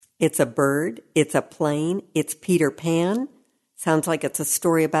It's a bird, it's a plane, it's Peter Pan. Sounds like it's a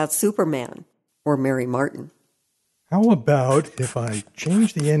story about Superman or Mary Martin. How about if I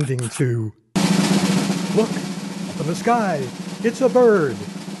change the ending to, look, up in the sky, it's a bird,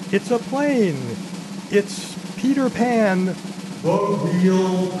 it's a plane, it's Peter Pan, the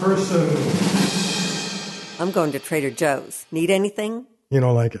real person. I'm going to Trader Joe's. Need anything? You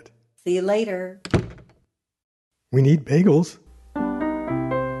don't like it. See you later. We need bagels.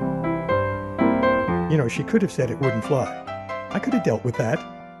 You know, she could have said it wouldn't fly. I could have dealt with that.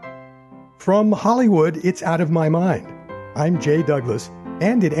 From Hollywood, it's Out of My Mind. I'm Jay Douglas,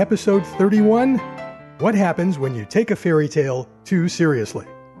 and in episode 31, what happens when you take a fairy tale too seriously?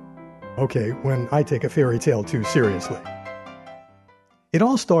 Okay, when I take a fairy tale too seriously. It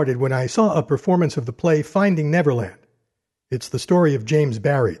all started when I saw a performance of the play Finding Neverland. It's the story of James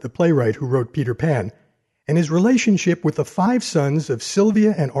Barrie, the playwright who wrote Peter Pan, and his relationship with the 5 sons of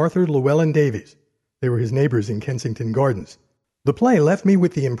Sylvia and Arthur Llewellyn Davies. They were his neighbors in Kensington Gardens. The play left me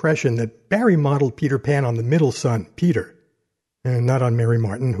with the impression that Barrie modeled Peter Pan on the middle son, Peter, and not on Mary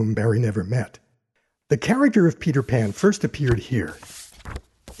Martin, whom Barrie never met. The character of Peter Pan first appeared here,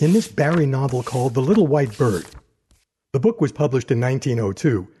 in this Barrie novel called The Little White Bird. The book was published in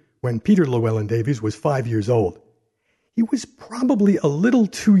 1902, when Peter Llewellyn Davies was 5 years old. He was probably a little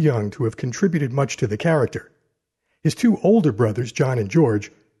too young to have contributed much to the character. His 2 older brothers, John and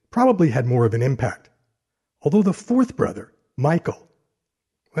George, probably had more of an impact. Although the 4th brother, Michael,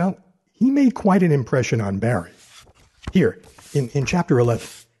 well, he made quite an impression on Barrie. Here, in chapter 11,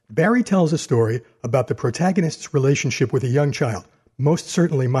 Barrie tells a story about the protagonist's relationship with a young child, most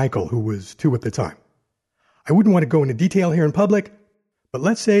certainly Michael, who was 2 at the time. I wouldn't want to go into detail here in public, but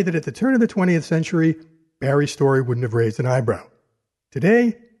let's say that at the turn of the 20th century, Barrie's story wouldn't have raised an eyebrow.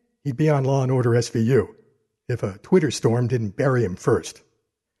 Today, he'd be on Law & Order SVU, if a Twitter storm didn't bury him first.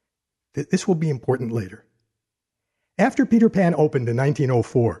 This will be important later. After Peter Pan opened in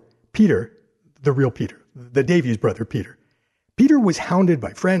 1904, Peter, the real Peter, the Davies brother Peter was hounded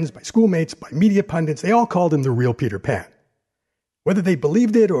by friends, by schoolmates, by media pundits. They all called him the real Peter Pan. Whether they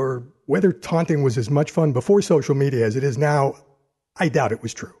believed it or whether taunting was as much fun before social media as it is now, I doubt it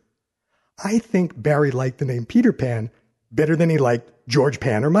was true. I think Barrie liked the name Peter Pan better than he liked George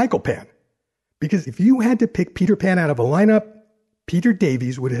Pan or Michael Pan. Because if you had to pick Peter Pan out of a lineup, Peter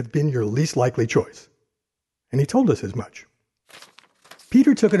Davies would have been your least likely choice. And he told us as much.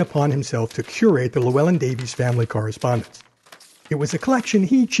 Peter took it upon himself to curate the Llewellyn Davies family correspondence. It was a collection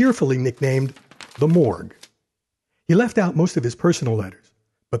he cheerfully nicknamed The Morgue. He left out most of his personal letters,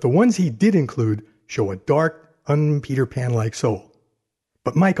 but the ones he did include show a dark, un-Peter Pan-like soul.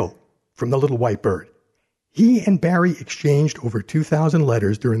 But Michael, from The Little White Bird, he and Barrie exchanged over 2,000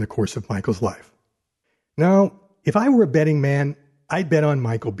 letters during the course of Michael's life. Now, if I were a betting man, I'd bet on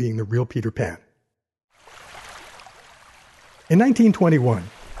Michael being the real Peter Pan. In 1921,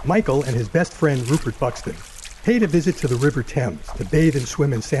 Michael and his best friend Rupert Buxton paid a visit to the River Thames to bathe and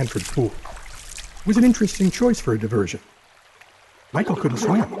swim in Sandford Pool. It was an interesting choice for a diversion. Michael couldn't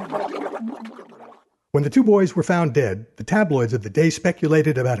swim. When the 2 boys were found dead, the tabloids of the day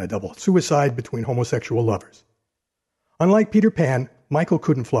speculated about a double suicide between homosexual lovers. Unlike Peter Pan, Michael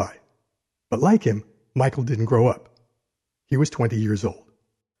couldn't fly. But like him, Michael didn't grow up. He was 20 years old.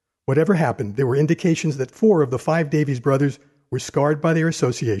 Whatever happened, there were indications that 4 of the 5 Davies brothers were scarred by their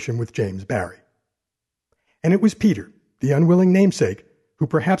association with James Barrie. And it was Peter, the unwilling namesake, who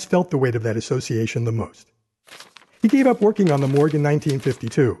perhaps felt the weight of that association the most. He gave up working on the morgue in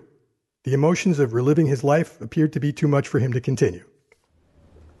 1952. The emotions of reliving his life appeared to be too much for him to continue.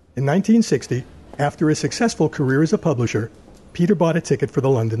 In 1960, after a successful career as a publisher, Peter bought a ticket for the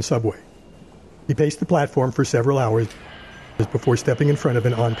London subway. He paced the platform for several hours before stepping in front of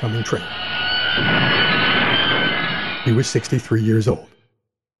an oncoming train. He was 63 years old.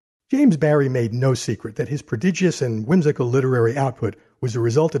 James Barrie made no secret that his prodigious and whimsical literary output was a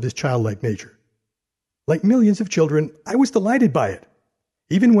result of his childlike nature. Like millions of children, I was delighted by it,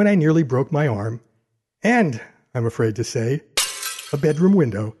 even when I nearly broke my arm, and, I'm afraid to say, a bedroom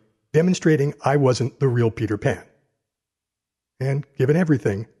window demonstrating I wasn't the real Peter Pan. And given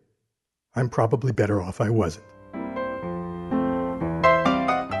everything, I'm probably better off I wasn't.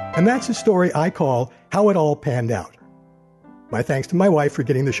 And that's a story I call How It All Panned Out. My thanks to my wife for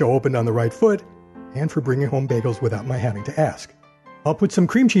getting the show opened on the right foot and for bringing home bagels without my having to ask. I'll put some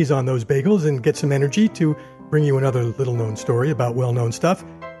cream cheese on those bagels and get some energy to bring you another little-known story about well-known stuff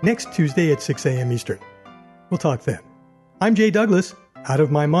next Tuesday at 6 a.m. Eastern. We'll talk then. I'm Jay Douglas. Out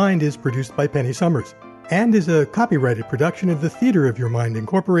of My Mind is produced by Penny Summers and is a copyrighted production of the Theater of Your Mind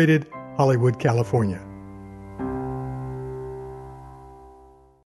Incorporated, Hollywood, California.